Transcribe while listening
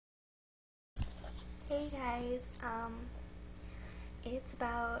Hey guys, it's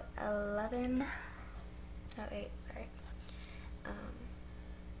about 11, oh wait, sorry,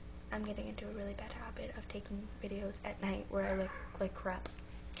 I'm getting into a really bad habit of taking videos at night where I look like crap.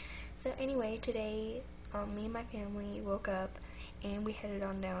 So anyway, today, me and my family woke up and we headed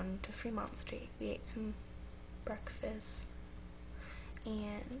on down to Fremont Street. We ate some breakfast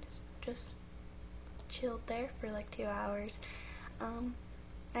and just chilled there for like 2 hours.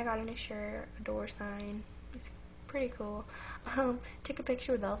 I got a new shirt, a door sign. It's pretty cool. Took a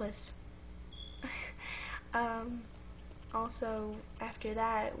picture with Elvis. Also, after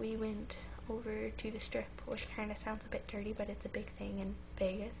that, we went over to the Strip, which kind of sounds a bit dirty, but it's a big thing in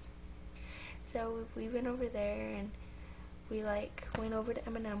Vegas. So we went over there, and we went over to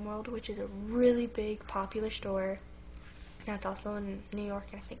M&M World, which is a really big, popular store. That's also in New York,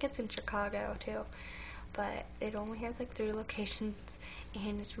 and I think it's in Chicago too. But it only has like 3 locations,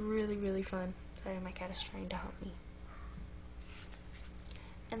 and it's really, really fun. Sorry, my cat is trying to help me.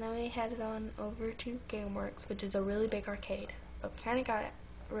 And then we headed on over to GameWorks, which is a really big arcade, but we kind of got it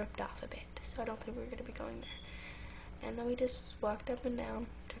ripped off a bit, so I don't think we're going to be going there. And then we just walked up and down,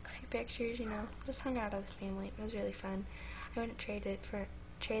 took a few pictures, just hung out as a family. It was really fun. I wouldn't trade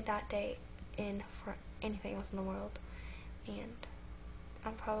that day in for anything else in the world. And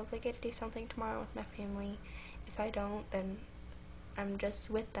I'm probably going to do something tomorrow with my family. If I don't, then I'm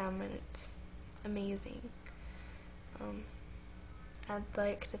just with them, and it's amazing. I'd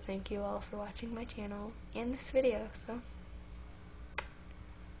like to thank you all for watching my channel and this video, so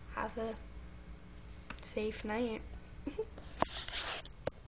have a safe night.